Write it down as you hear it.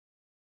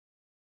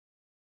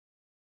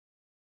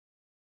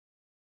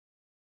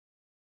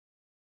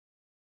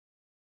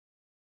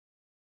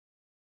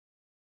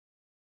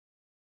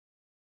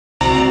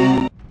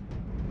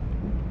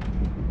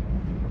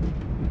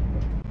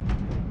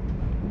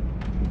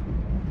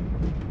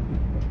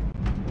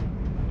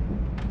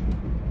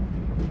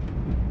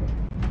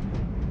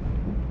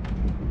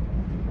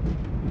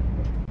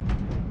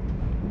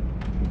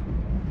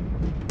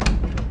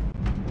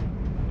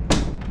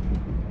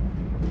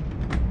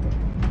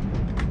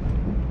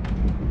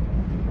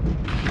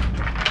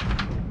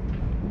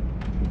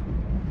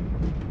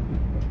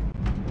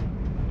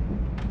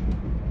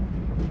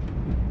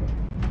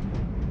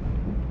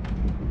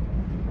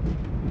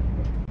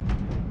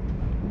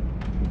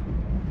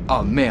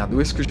Oh merde, où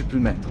est-ce que j'ai pu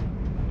le mettre?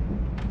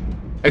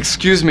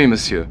 Excuse me,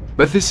 monsieur,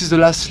 but this is the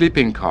last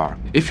sleeping car.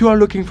 If you are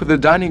looking for the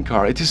dining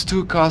car, it is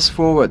 2 cars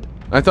forward.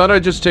 I thought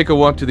I'd just take a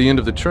walk to the end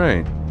of the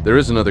train. There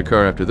is another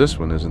car after this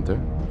one, isn't there?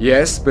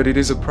 Yes, but it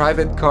is a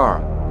private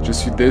car. Je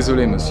suis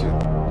désolé, monsieur.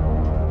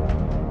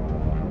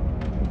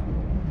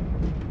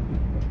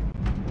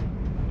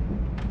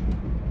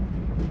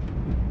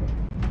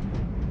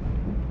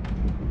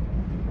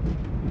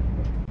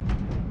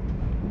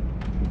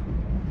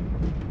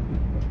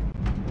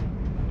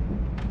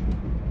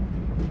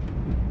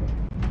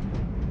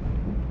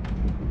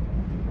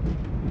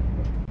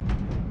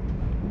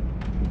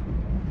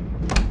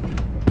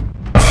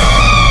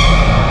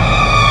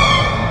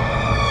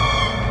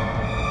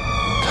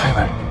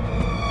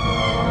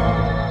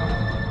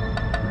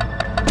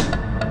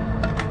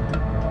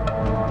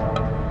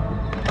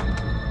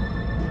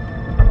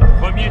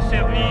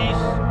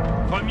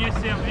 Premier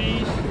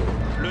service,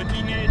 le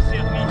dîner est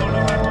servi dans le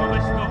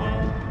wagon-restaurant.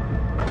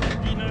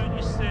 Dîner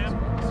du cerf,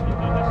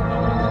 c'est un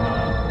restaurant.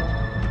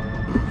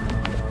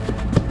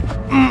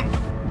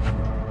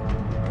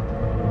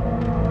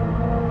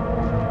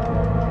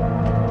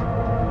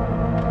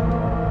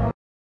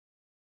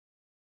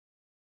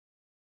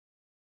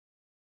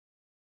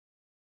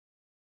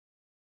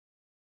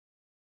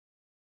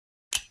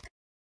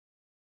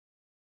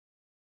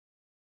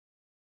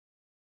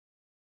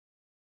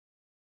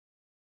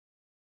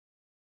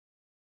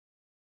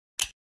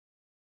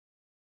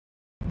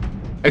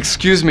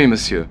 Excuse me,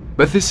 monsieur,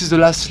 but this is the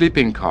last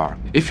sleeping car.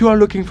 If you are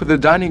looking for the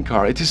dining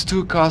car, it is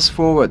 2 cars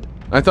forward.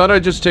 I thought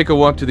I'd just take a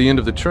walk to the end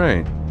of the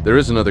train. There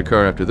is another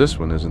car after this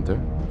one, isn't there?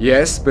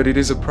 Yes, but it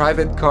is a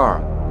private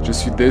car. Je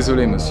suis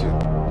désolé, monsieur.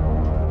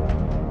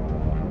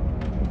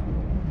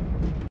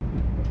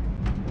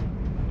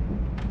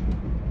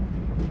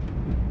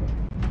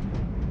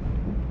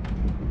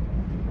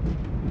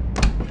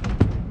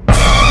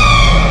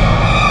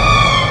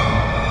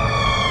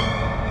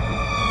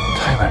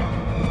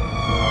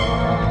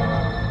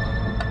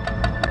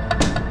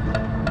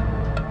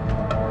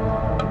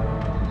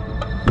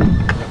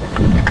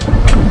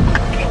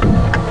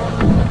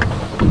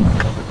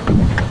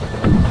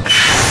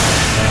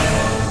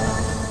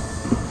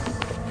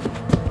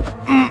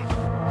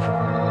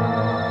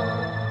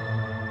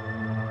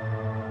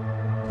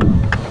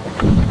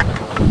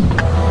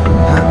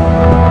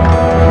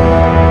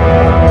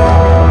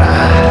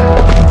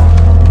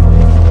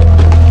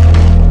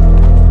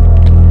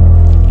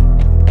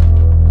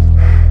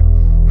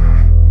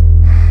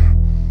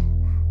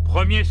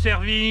 Premier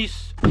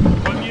service,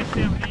 premier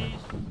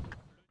service.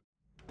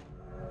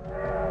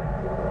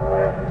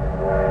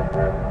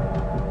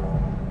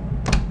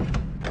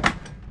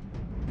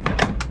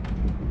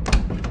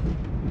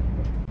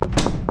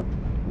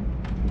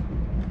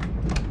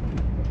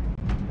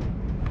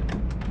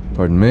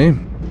 Pardon me?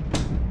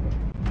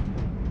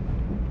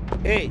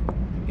 ايه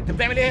انت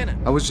بتعمل ايه هنا؟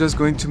 I was just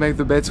going to make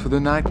the beds for the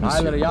night,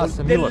 monsieur.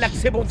 قلت لك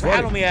سيبهم في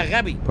حالهم يا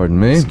غبي. Pardon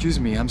me? Excuse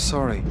me, I'm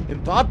sorry.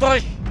 انت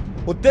اطرش.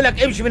 قلت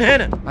لك امشي من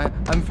هنا.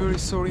 I'm very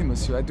sorry,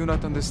 monsieur. I do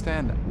not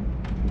understand.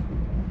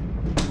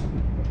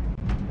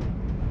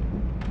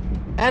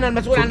 انا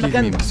المسؤول عن Forgive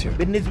المكان me, ده. monsieur.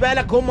 بالنسبه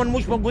لك هم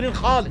مش موجودين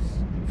خالص.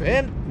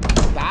 فهمت؟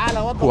 تعالى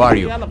وضح. Who are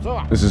you? يلا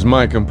بسرعه. This is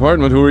my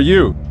compartment. Who are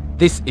you?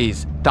 This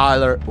is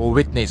Tyler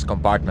Whitney's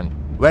compartment.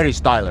 Where is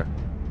Tyler?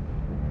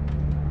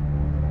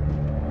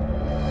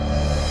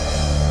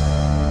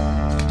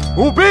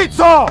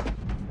 Убийца!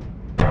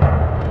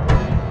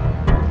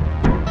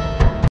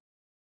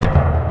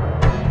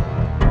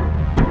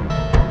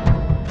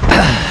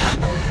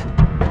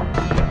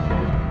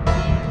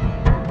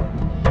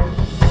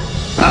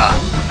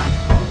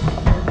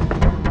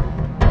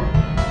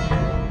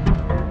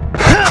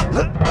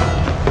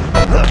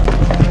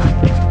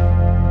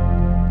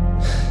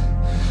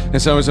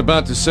 As I was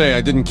about to say,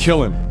 I didn't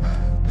kill him.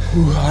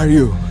 Who are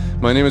you?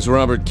 My name is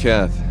Robert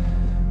Cath.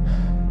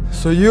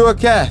 So you are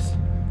Cath?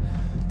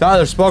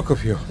 Tyler spoke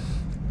of you.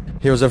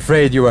 He was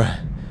afraid you were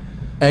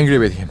angry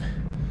with him.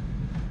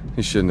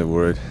 He shouldn't have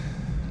worried.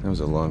 That was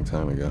a long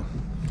time ago.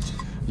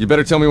 You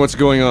better tell me what's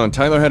going on.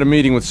 Tyler had a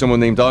meeting with someone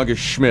named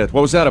August Schmidt.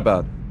 What was that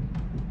about?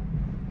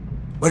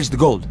 Where's the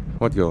gold?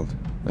 What gold?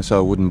 I saw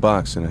a wooden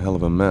box in a hell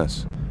of a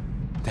mess.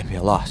 Then we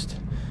are lost.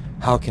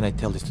 How can I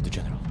tell this to the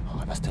general? Oh,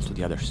 I must tell to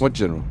the others. What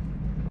general?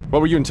 What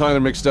were you and Tyler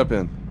mixed up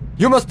in?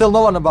 You must tell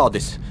no one about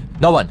this.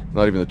 No one.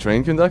 Not even the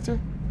train conductor?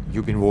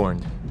 You've been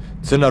warned.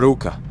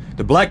 Tsunaruka,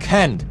 the Black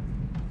Hand.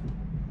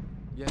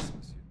 Yes,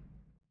 monsieur.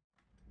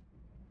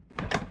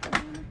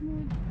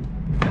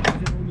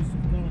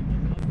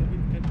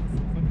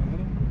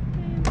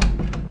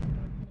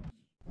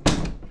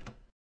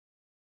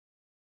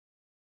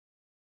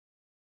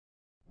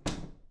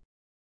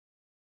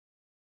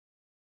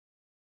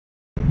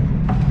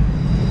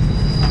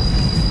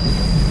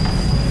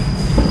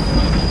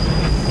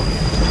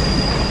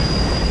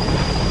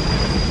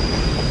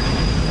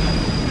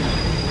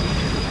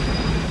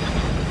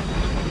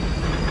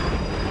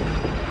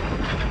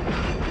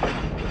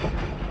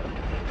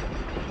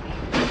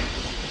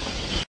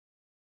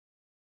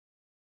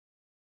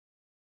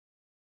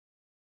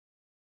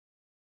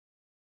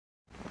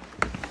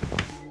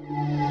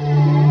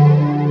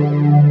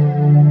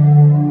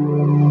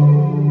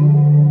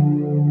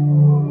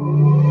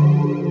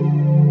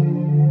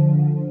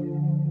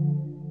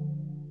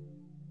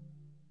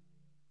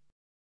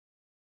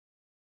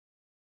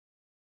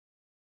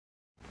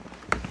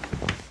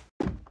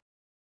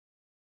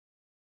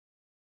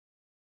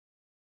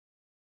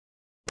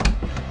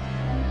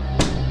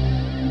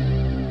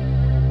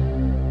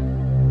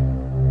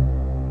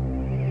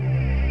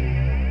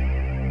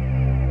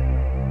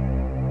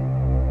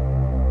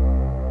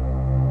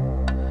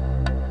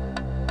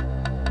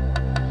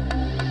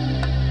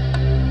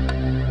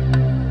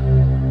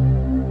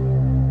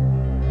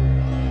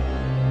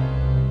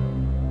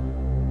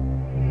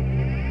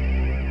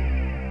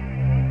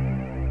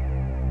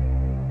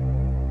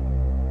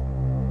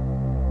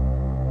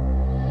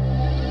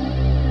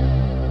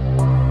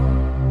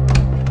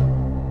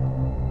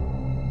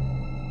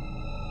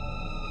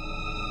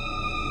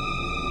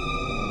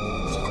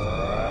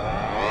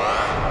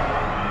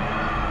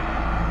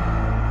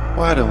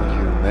 Why don't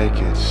you make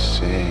it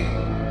sing?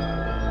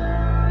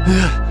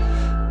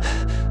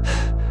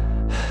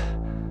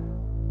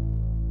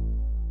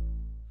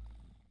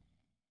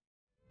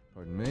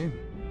 Pardon me?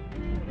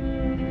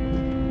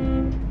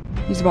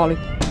 Izvoli.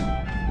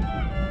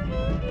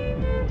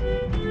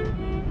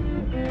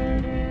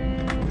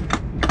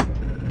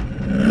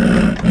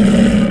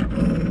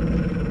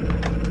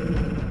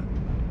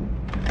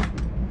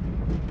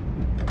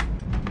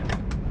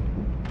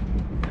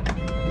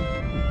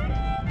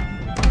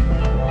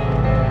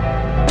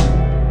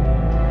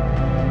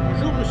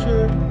 Bonjour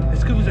monsieur,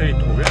 Est-ce que vous avez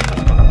trouvé un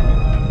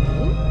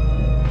compartment?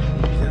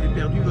 vous avez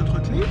perdu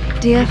votre clé?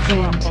 Dear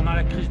friend, Pendant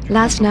la crise du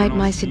last night my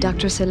Kronos,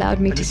 seductress allowed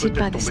me to sit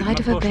by the side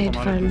of her bed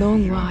for a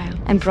long while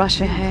and brush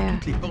her hair.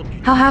 Toutes les portes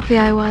du How happy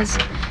I was.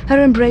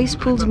 Her embrace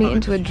pulled me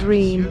into a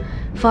dream,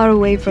 far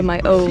away from my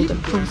old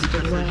and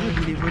posted world.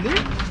 vous les volez?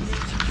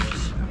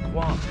 à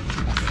croire.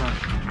 Enfin,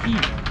 qui?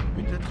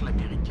 Peut-être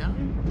l'américain.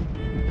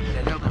 Il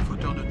a l'air d'un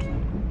fauteur de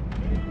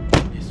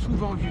troubles. Il est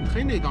souvent vu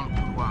traîner dans le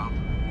couloir.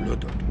 Le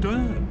docteur?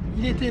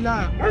 Il était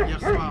là hier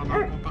soir dans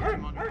le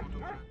compartiment du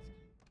pantographe.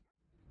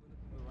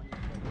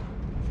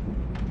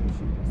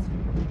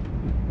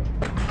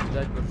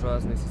 Видать,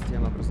 буржуазная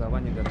система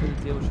образования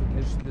готовит девушек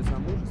лишь для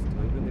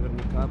замужества, и вы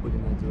наверняка были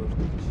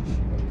надежно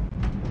защищены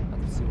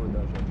от всего,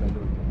 даже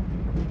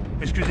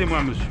отдаленного.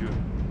 Excusez-moi, monsieur.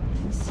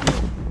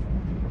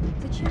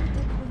 Зачем вы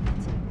так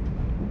говорите?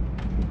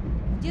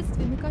 В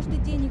детстве мы каждый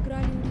день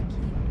играли у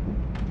реки.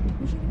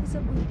 Неужели вы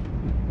забыли?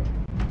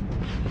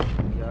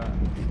 Я...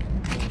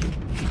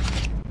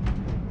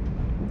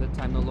 That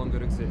time no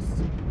longer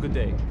exists. Good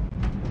day.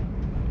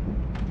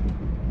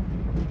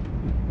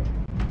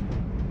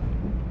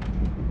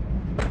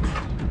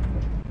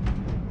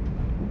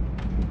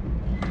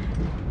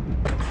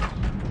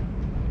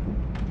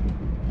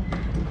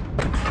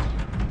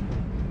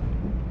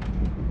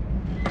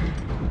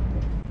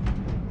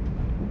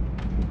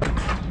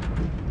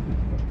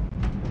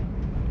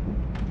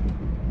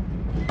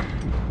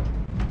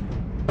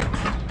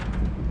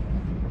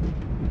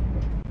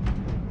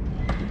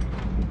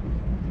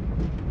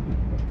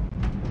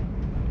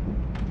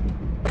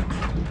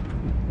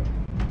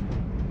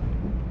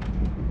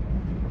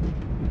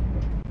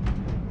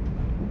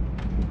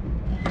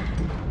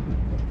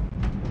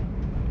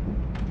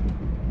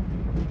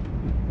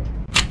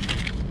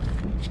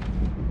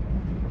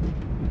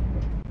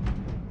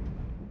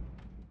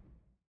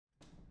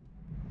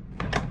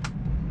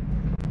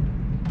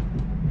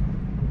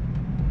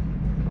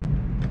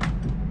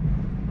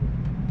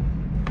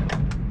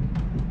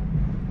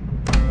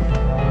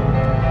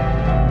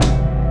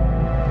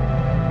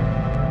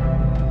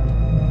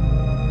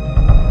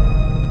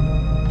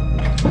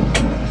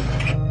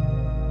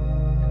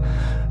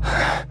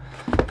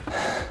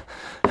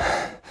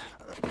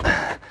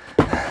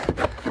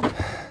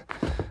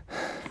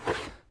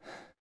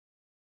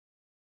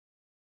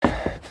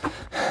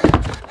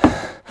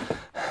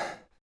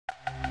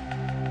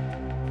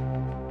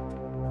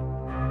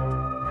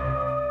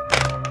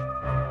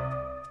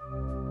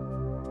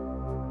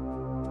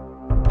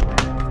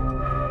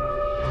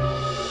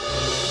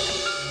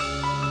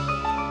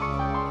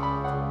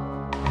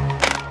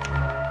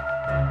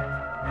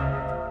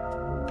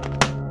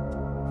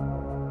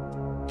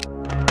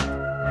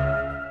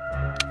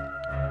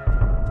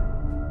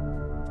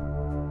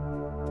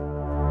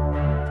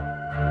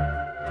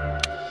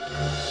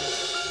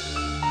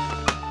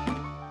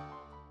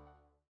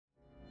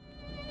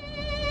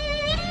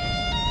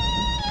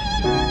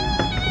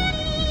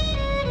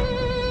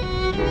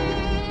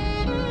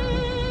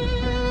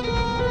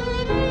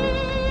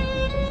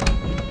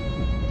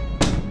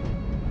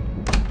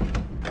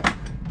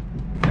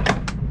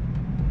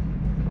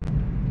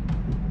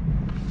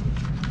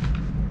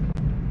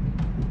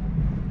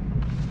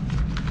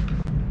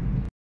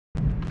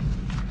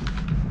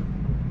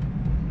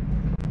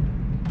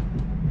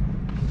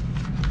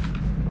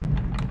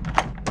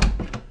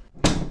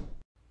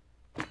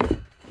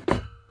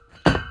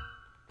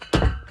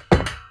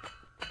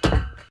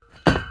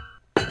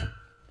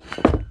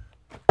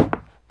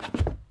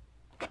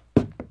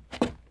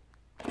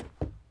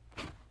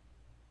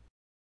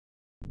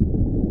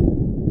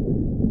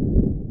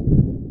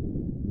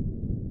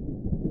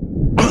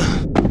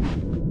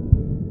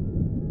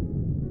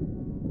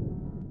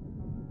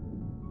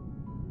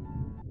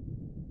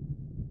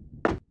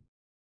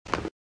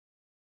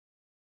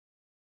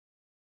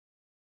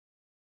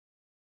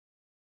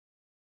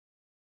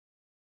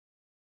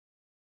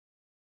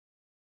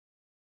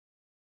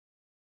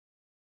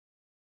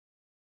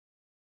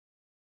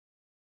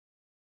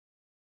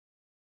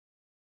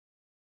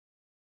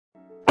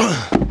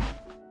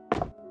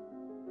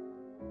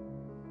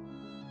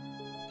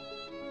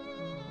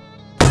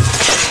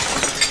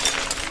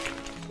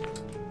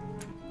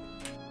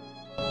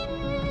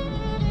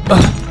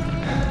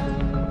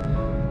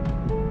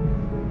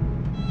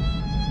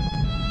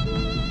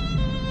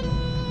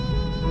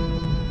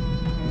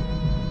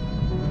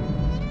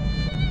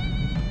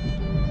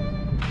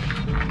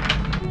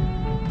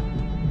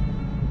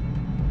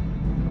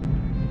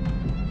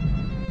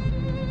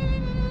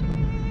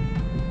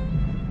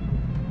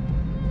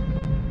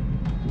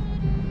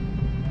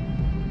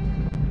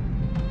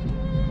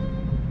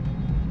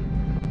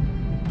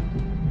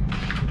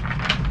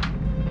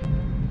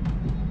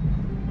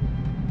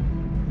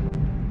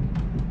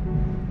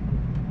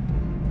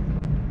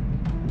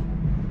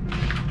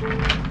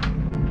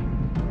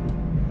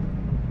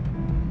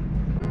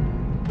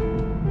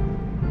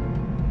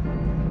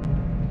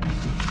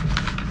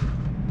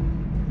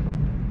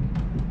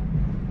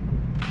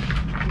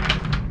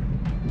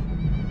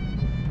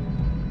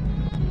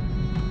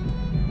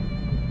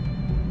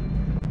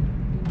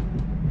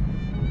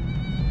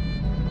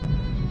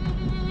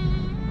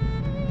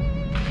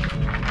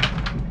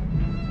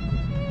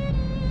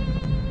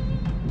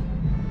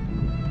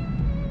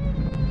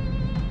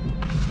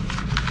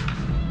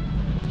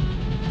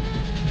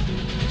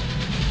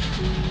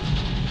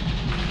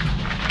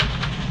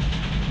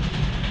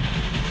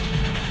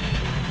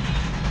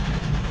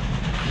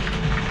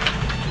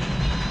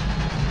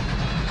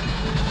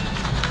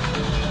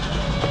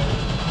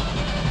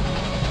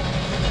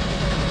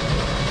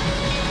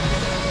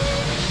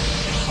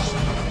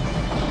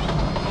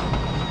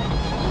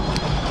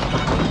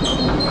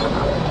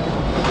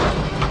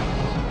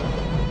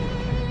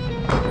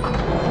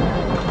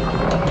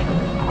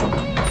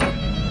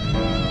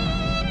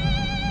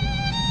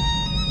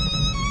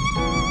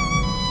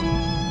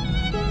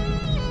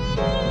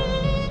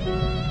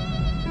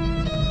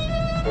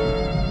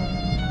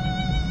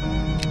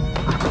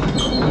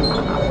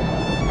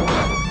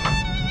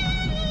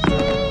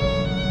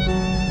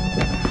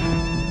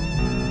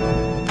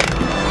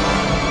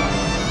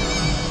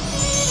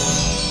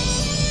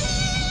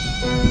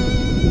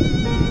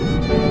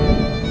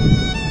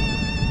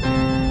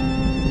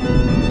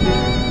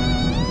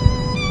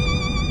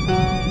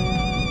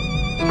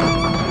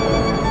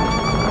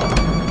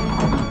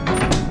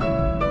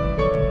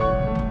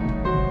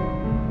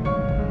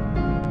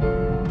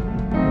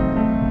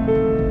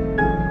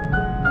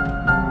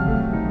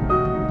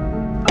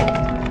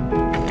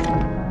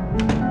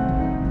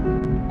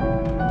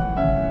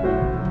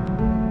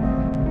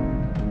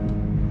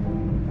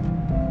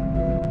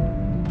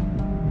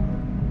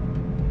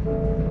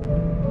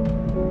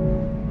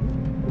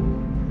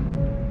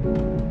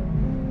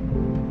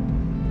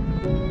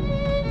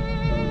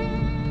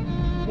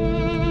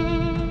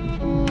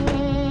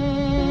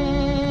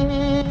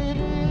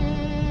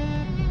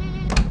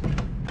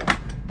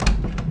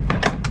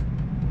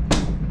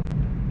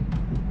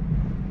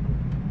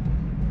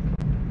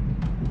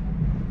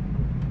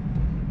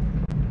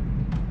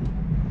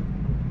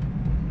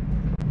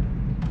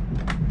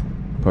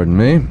 Pardon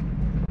me?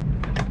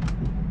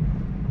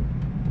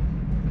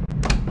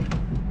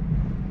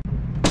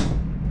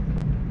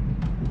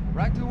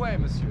 Right away,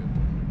 monsieur.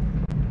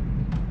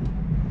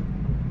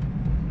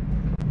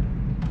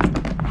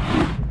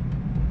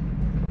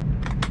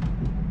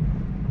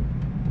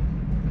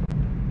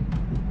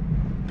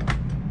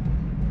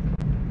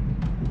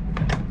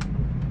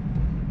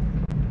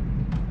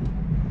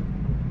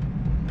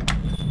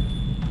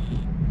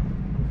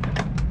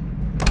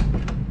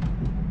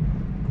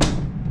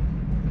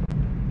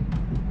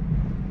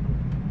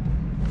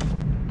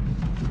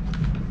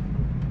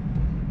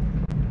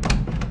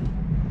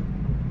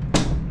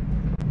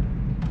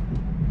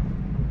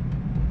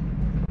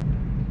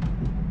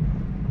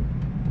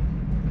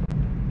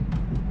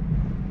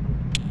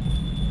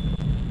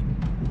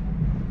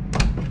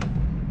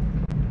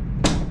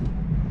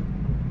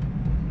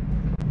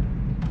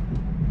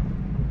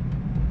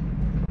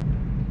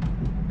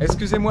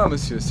 Excusez-moi,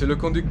 monsieur, c'est le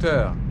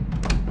conducteur.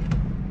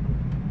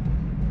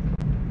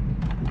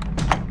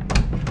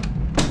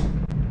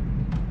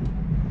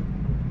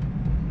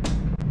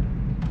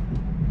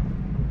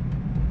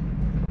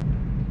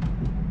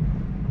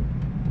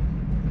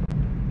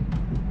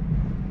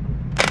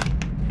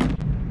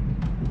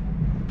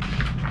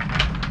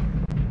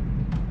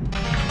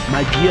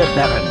 My dear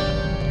Baron,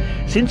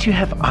 since you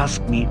have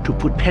asked me to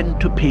put pen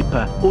to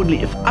paper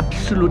only if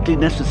absolutely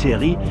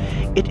necessary,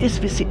 it is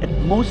with the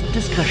utmost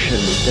discretion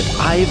that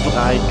I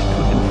write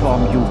to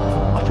inform you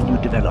of a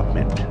new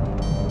development.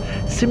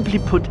 Simply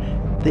put,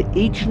 the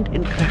agent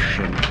in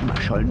question, whom I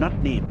shall not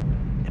name,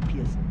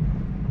 appears...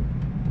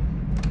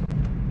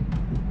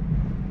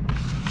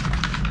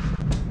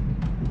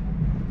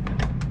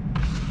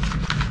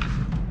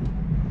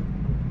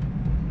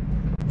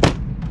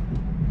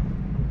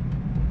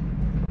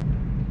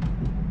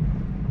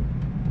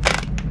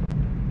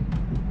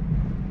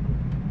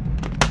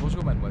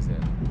 Bonjour, mademoiselle.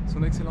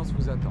 Son Excellence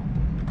vous attend.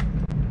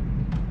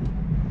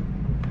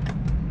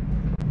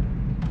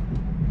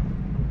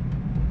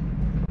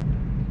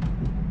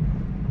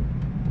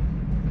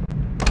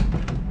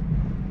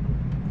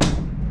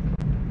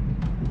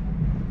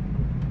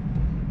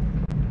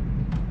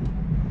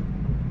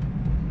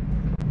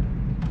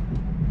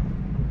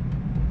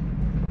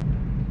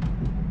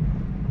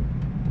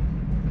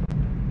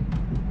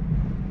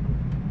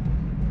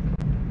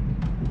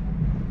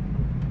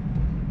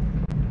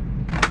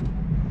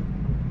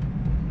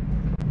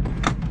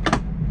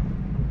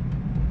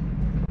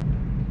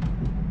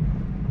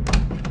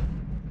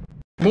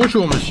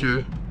 Bonjour,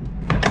 monsieur.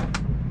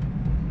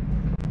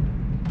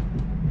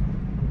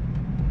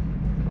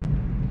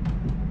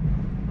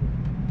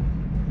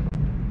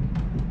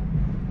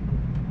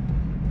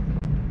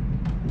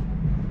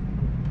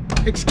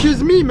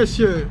 Excuse me,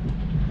 monsieur.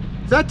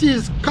 That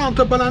is Count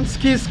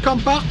Obolensky's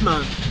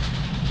compartment.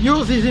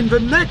 Yours is in the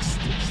next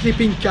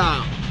sleeping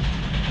car.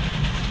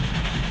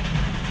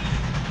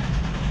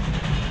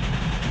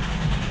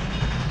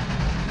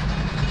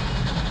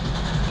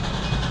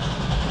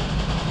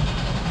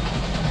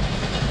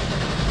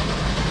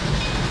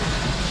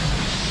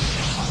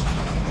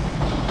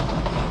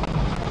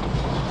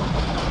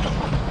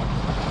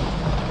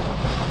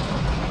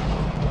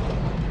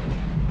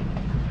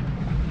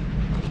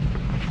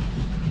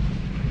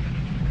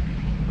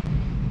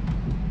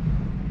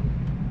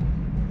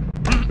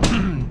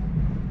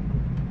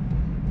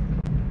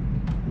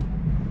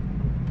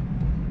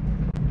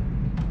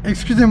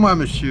 Excusez-moi,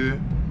 monsieur.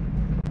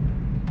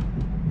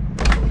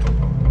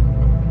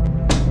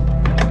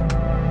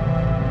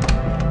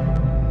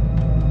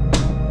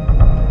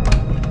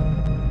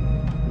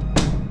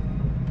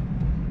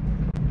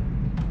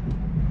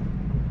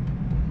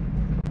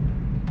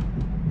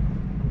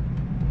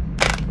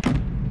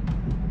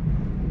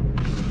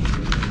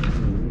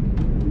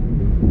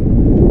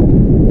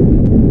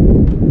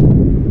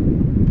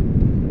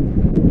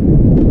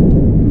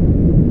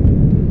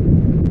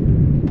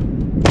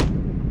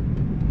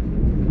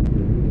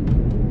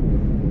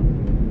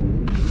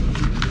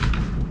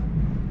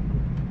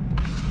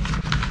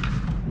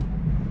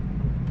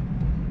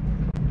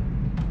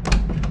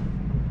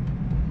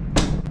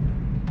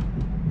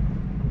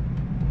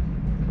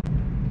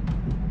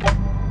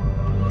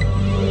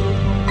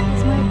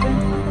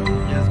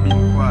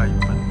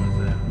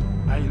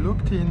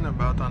 In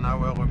about an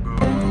hour ago.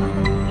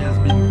 He has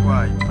been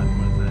quiet,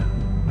 mademoiselle.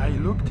 I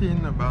looked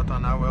in about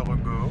an hour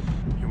ago.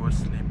 He was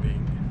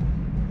sleeping.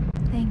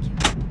 Thank you.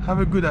 Have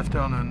a good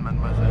afternoon,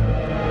 mademoiselle.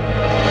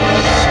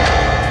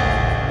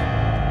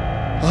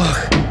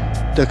 Ах,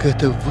 так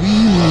это вы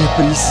мне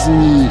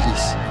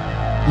приснились.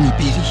 Не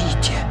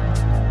берите.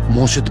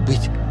 Может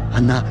быть,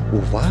 она у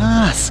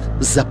вас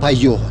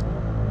запоет.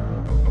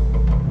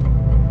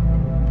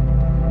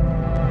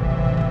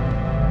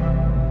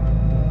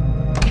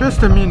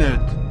 Just a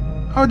minute.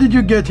 How did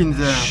you get in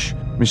there? Shh.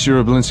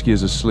 Monsieur Obolensky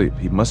is asleep.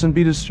 He mustn't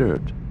be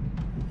disturbed.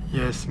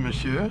 Yes,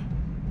 monsieur.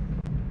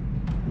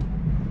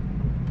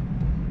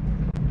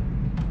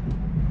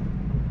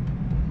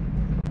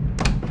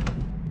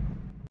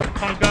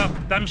 Hangar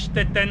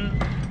d'Amstetten.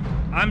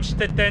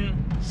 Amstetten,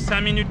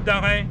 5 minutes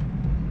d'arrêt.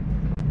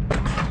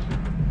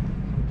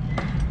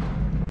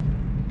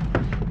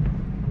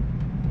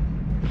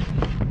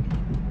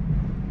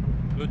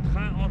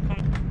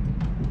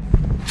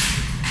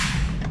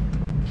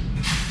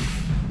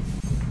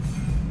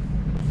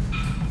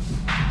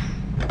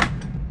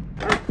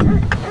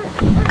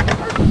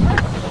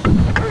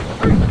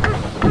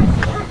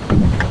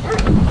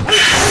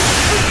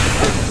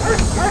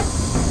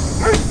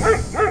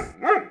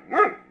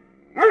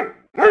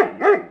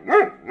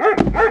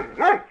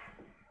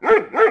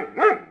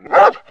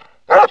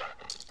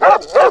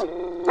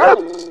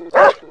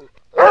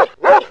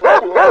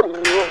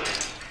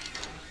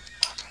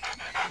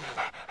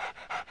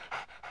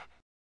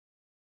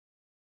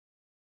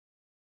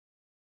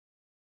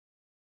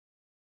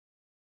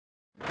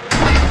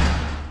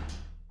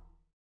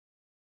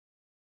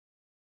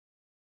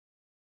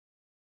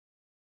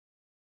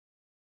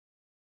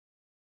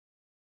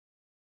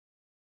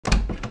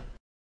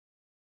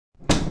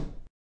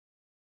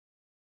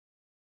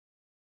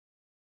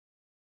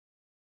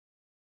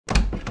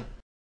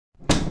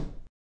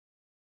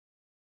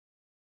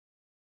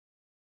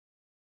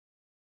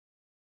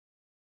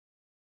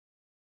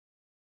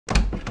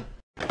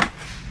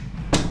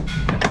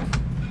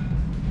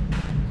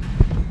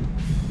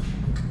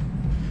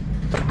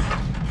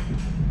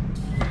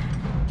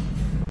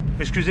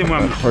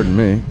 Excusez-moi, monsieur. Pardon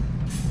me.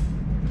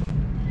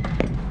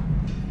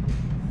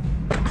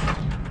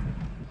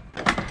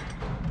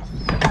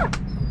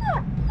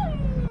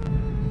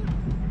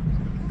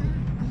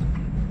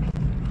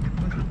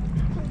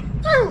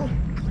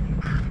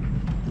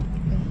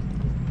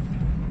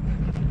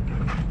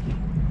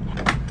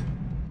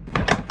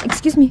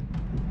 Excuse me.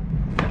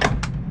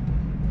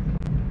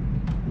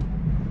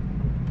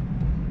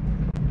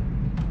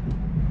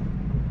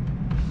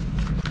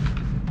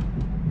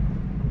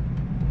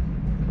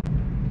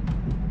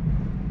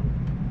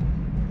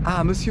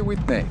 Ah, Monsieur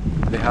Whitney.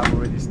 They have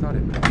already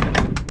started.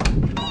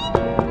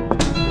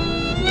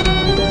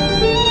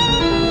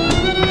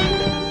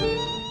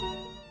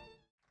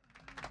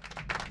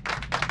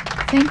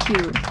 Thank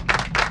you.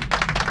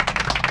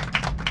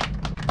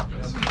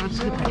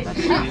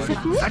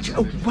 Such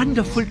a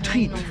wonderful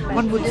treat.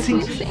 One would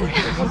think you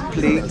have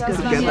been playing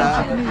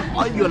together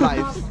all your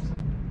lives.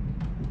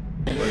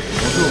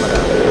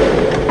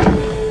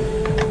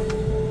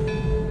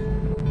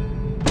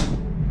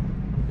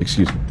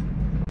 Excuse me.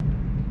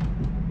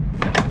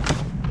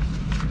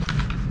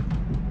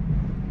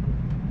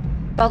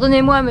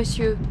 Pardonnez-moi,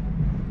 monsieur.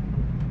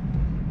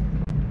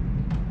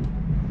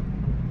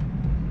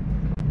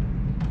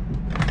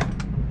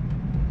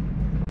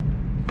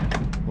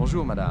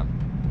 Bonjour, madame.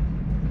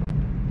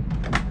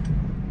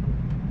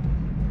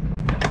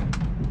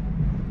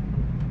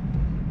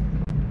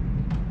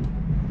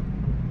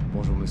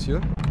 Bonjour,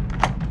 monsieur.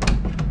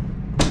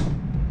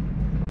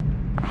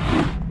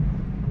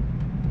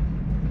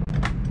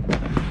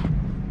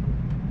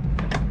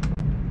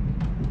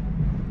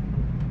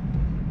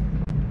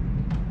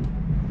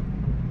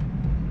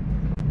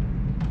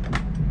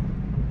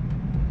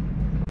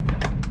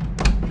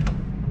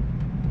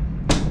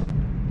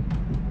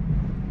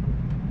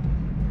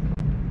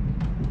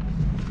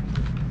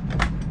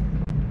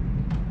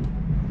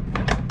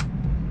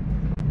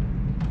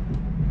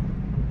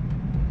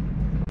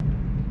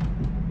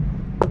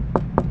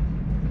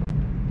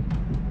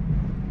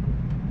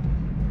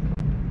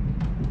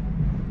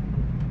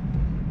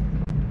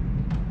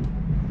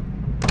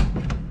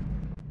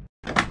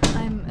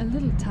 I'm a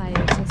little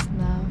tired just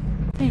now.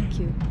 Thank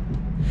you.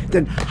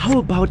 Then how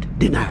about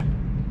dinner?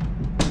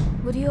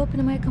 Would you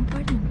open my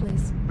compartment,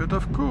 please? But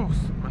of course,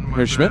 mademoiselle.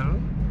 Herr Schmidt?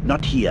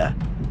 Not here.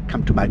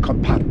 Come to my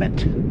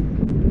compartment.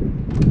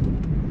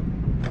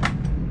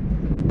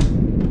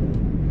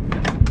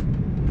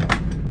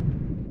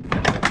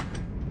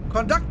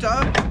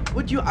 Conductor,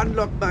 would you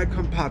unlock my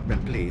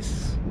compartment,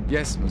 please?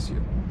 Yes,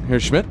 monsieur. Herr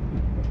Schmidt?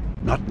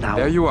 Not now.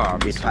 There you are,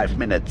 Wait monsieur. 5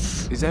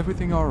 minutes. Is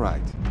everything all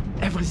right?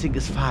 Everything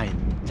is fine.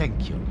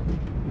 Thank you.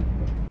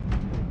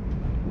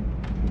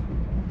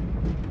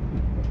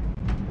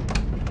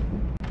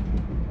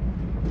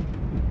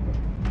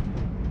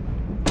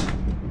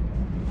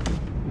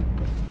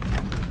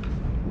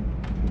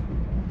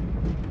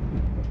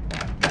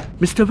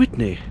 Mr.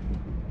 Whitney,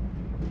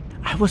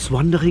 I was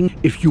wondering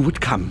if you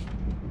would come.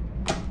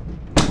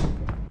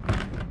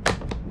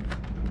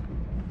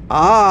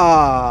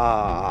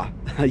 Ah,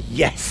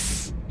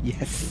 yes,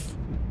 yes.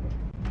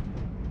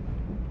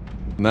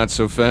 Not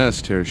so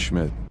fast, Herr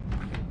Schmidt.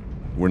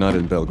 We're not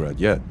in Belgrade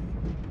yet.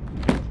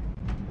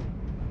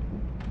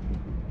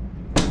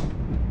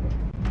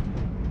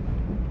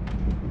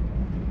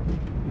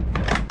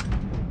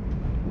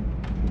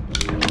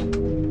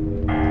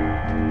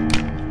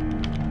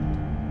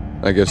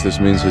 I guess this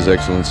means His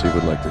Excellency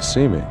would like to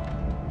see me.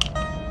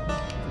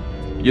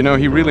 You know,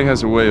 he really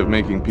has a way of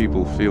making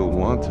people feel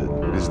wanted.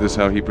 Is this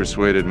how he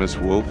persuaded Miss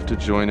Wolfe to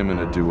join him in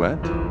a duet?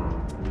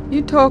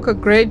 You talk a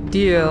great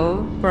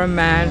deal for a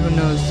man who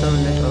knows so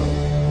little.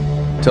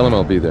 Tell him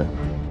I'll be there.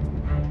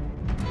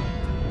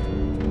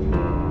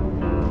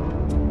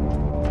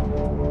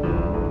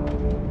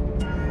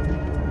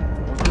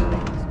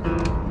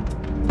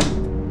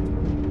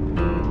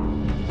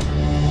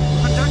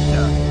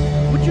 Conductor,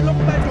 would you lock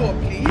my door,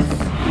 please?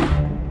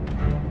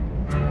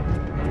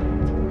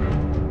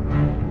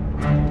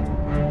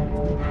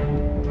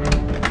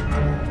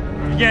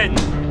 Vienne.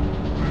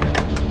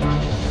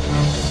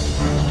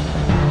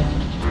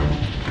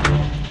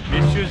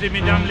 Messieurs et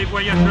mesdames les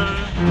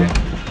voyageurs.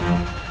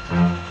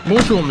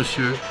 Bonjour,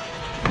 monsieur.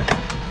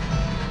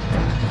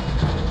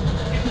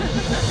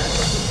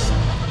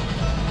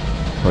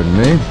 Pardon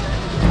me?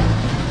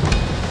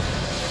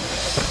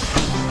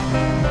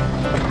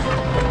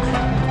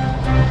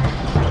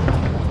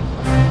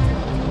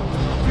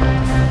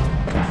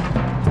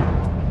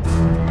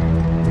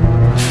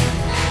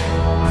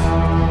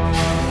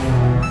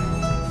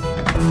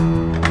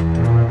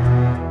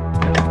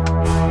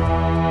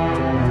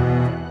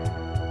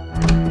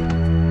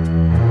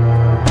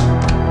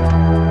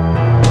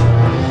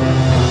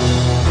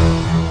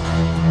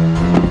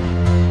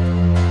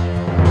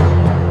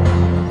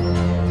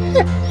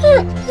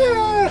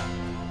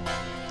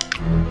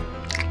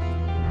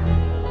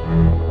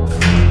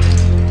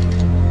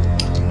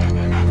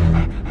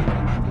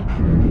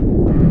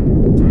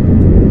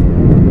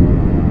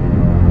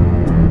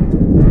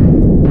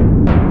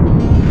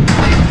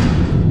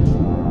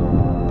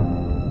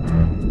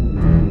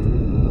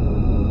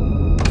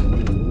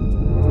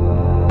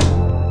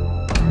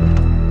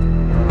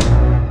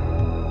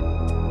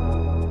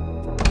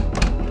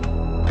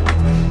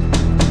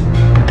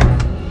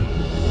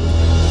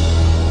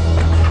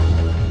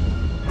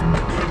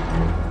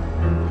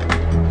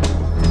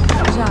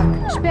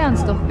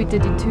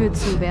 bitte die Tür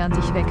zu, während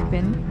ich weg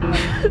bin.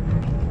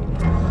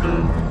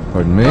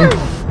 Pardon me?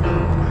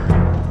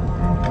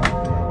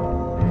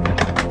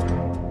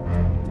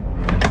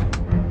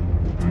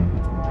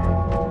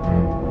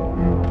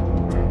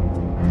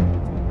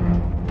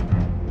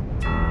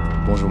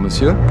 Bonjour,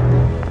 monsieur.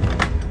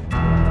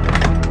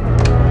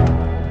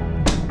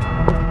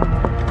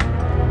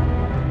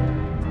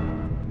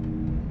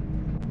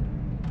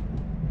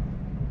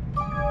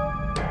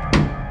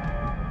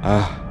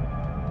 Ah,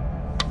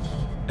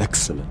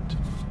 excellent.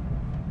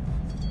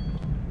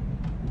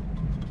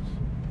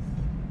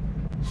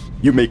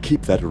 You may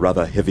keep that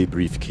rather heavy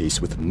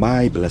briefcase. With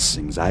my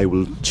blessings, I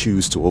will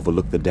choose to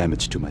overlook the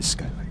damage to my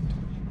skylight.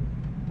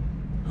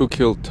 Who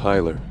killed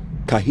Tyler?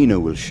 Kahina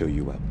will show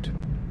you out.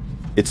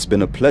 It's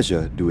been a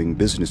pleasure doing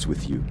business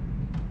with you,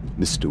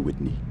 Mr.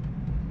 Whitney.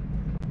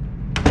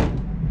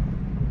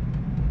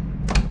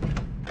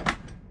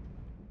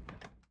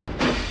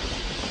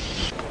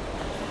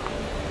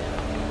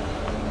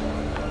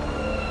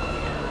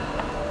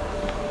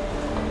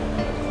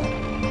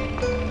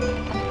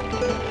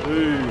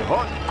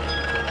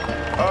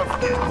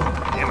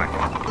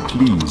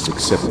 Please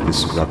accept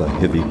this rather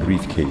heavy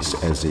briefcase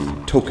as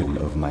a token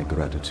of my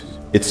gratitude.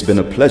 It's been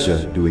a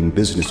pleasure doing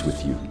business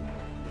with you,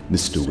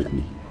 Mr.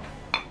 Whitney.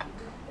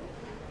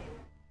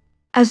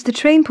 As the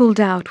train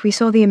pulled out, we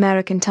saw the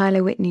American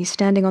Tyler Whitney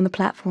standing on the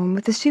platform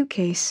with a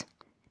suitcase.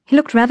 He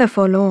looked rather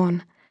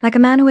forlorn, like a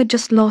man who had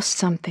just lost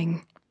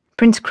something.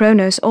 Prince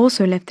Kronos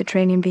also left the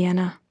train in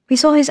Vienna. We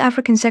saw his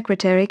African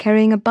secretary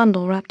carrying a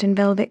bundle wrapped in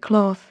velvet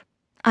cloth.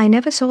 I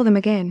never saw them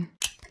again.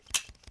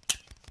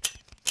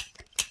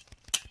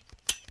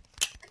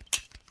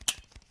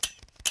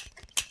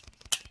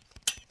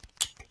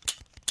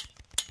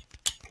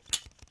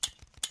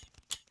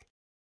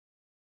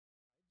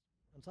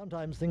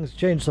 Sometimes things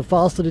change so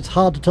fast that it's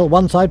hard to tell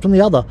one side from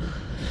the other.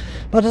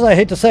 But as I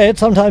hate to say it,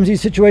 sometimes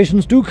these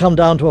situations do come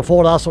down to a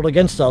for us or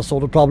against us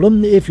sort of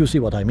problem, if you see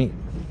what I mean.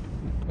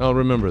 I'll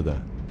remember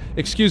that.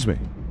 Excuse me.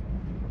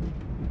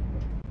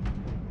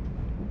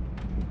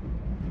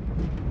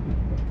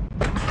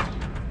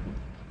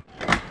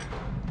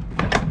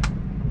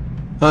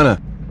 Anna.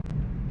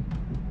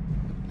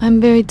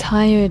 I'm very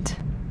tired.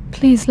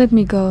 Please let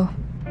me go.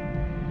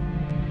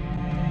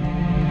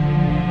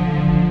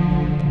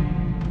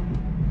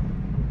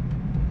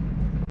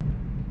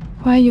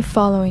 Why are you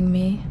following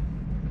me?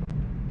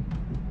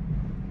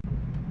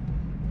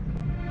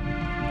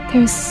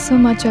 There is so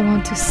much I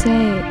want to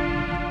say.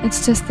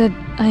 It's just that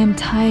I am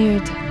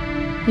tired.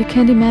 You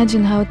can't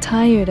imagine how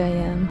tired I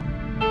am.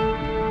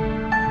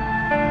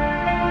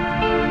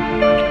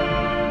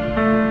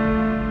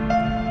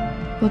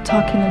 We'll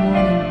talk in the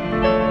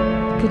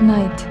morning. Good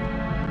night.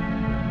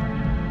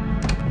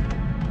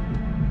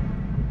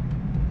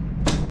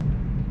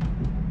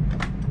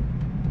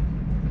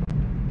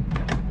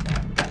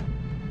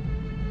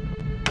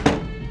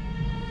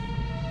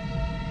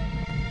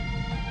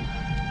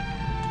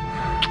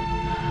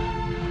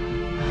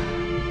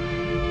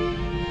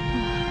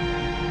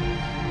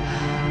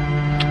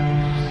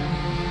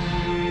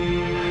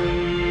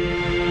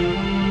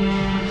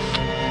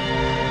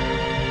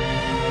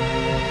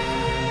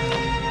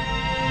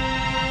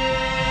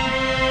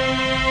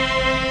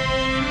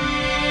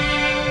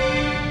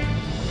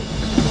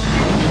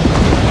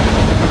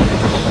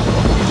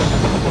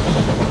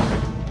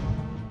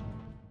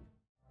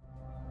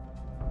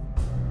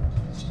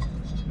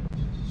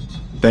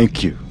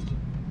 Thank you.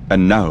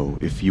 And now,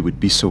 if you would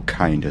be so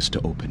kind as to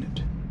open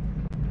it.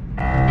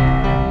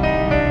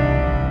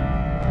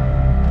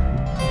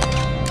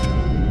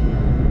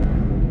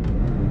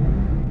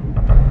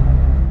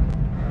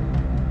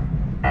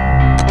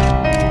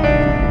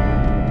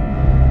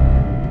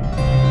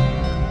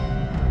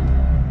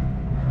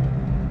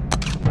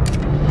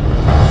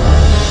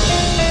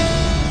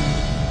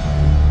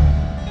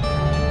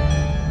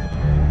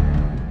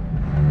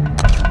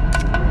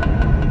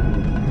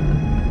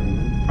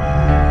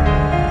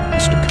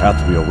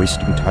 Kath, we are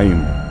wasting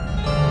time.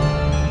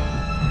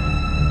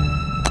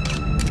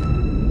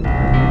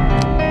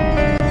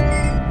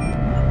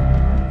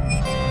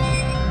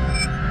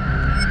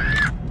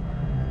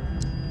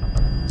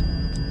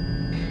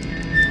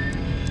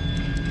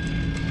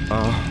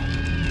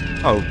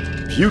 How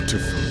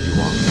beautiful you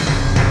are.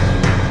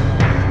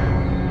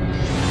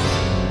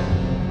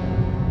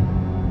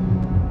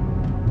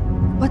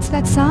 What's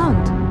that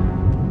sound?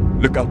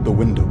 Look out the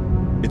window.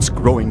 It's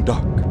growing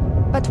dark.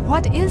 But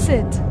what is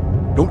it?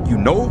 Don't you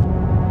know?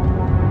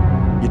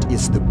 It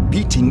is the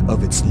beating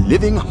of its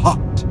living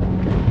heart.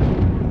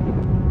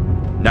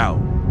 Now,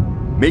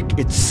 make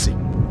it sing.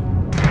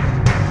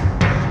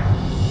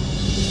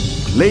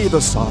 Play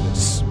the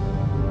solace.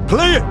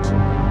 Play it!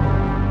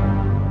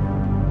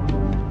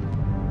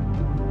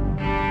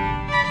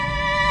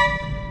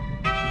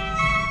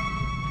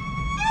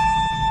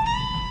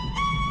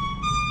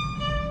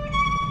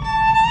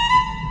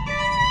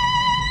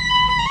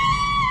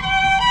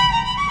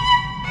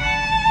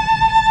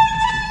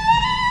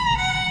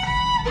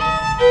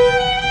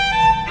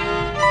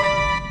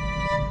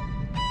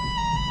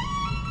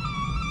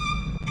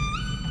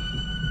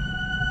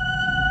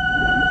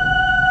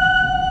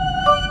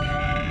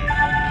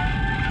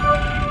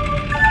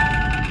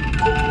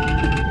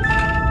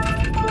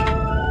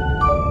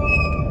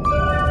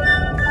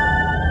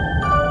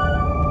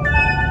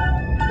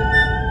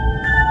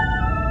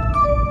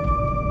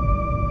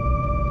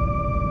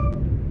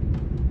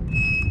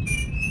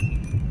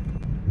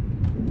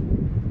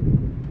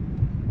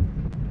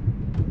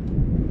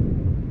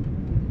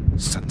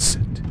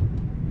 sunset.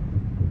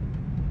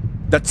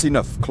 That's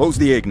enough. Close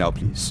the egg now,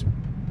 please.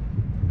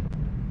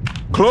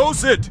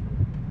 Close it!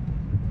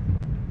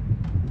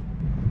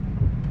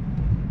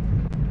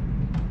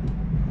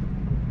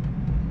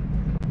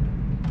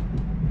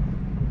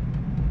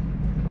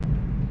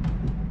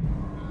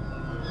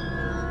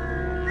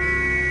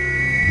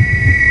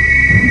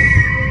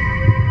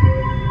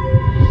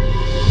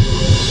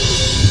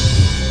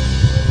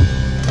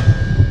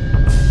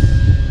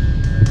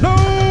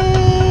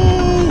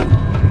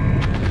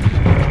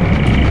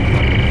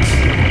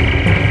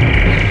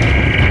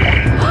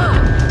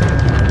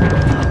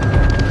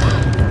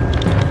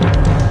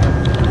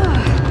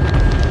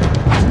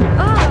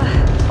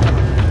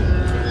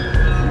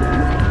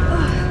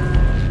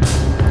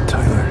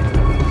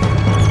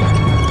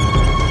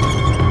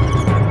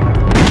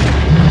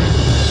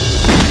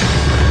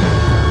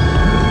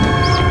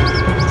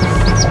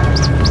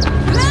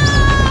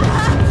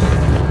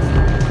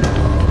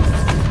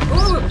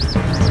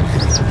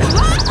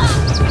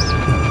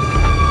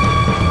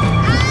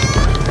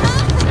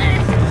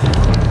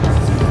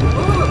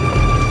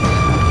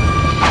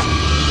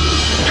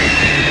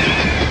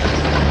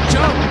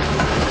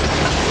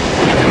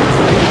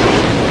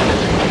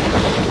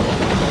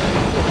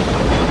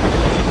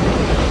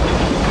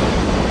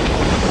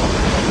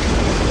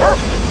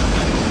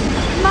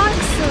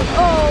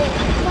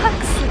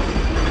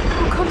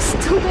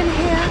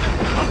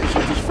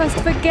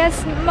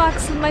 Vergessen,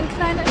 Max, mein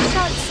kleiner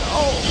Schatz.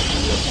 Oh.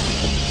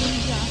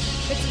 Ja,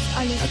 jetzt ist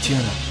alles.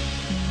 Tatjana.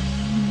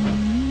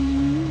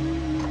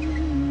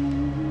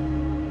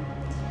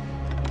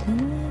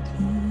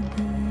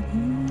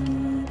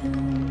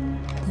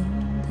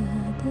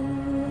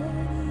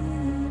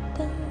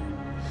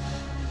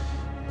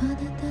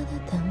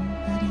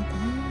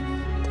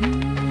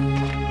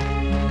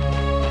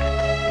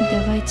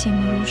 Давайте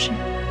мы рушим.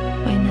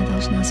 Война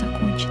должна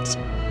закончиться.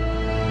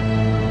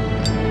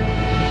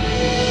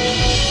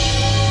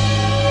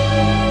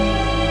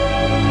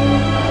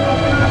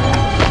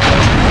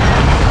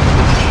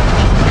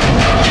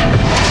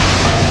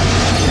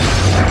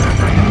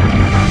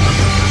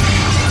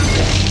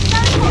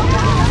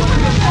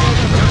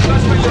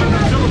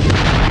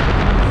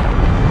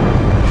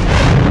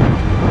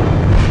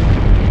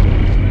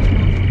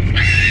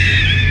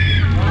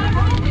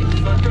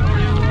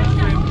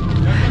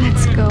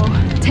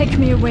 Take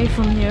me away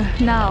from here,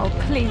 now,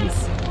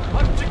 please.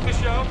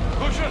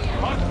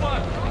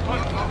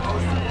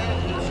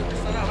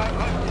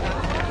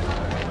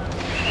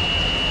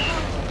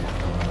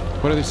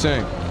 What are they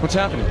saying? What's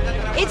happening?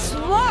 It's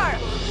war!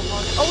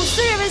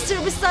 Avusturya ve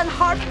Sırbistan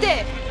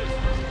harpte.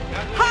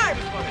 Harp!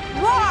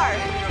 War!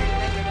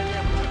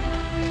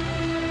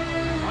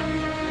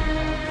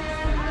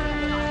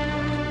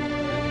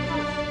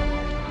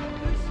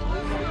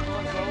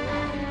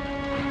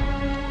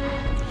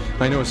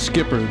 I know a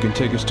skipper who can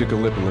take us to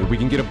Gallipoli. We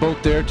can get a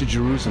boat there to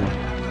Jerusalem.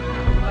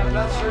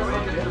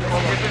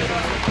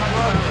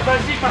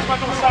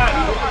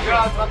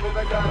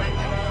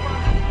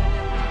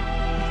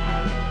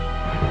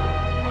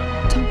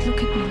 Don't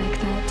look at me like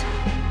that.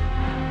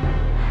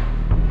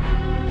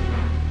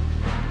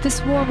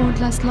 This war won't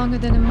last longer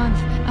than a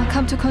month. I'll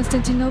come to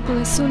Constantinople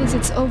as soon as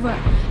it's over.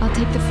 I'll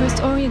take the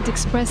first Orient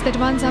Express that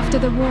runs after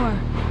the war.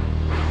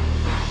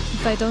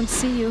 If I don't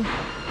see you,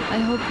 I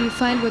hope you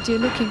find what you're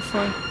looking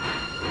for.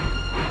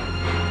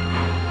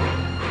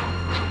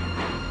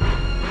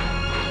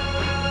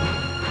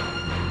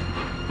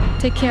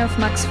 Take care of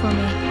Max for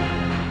me.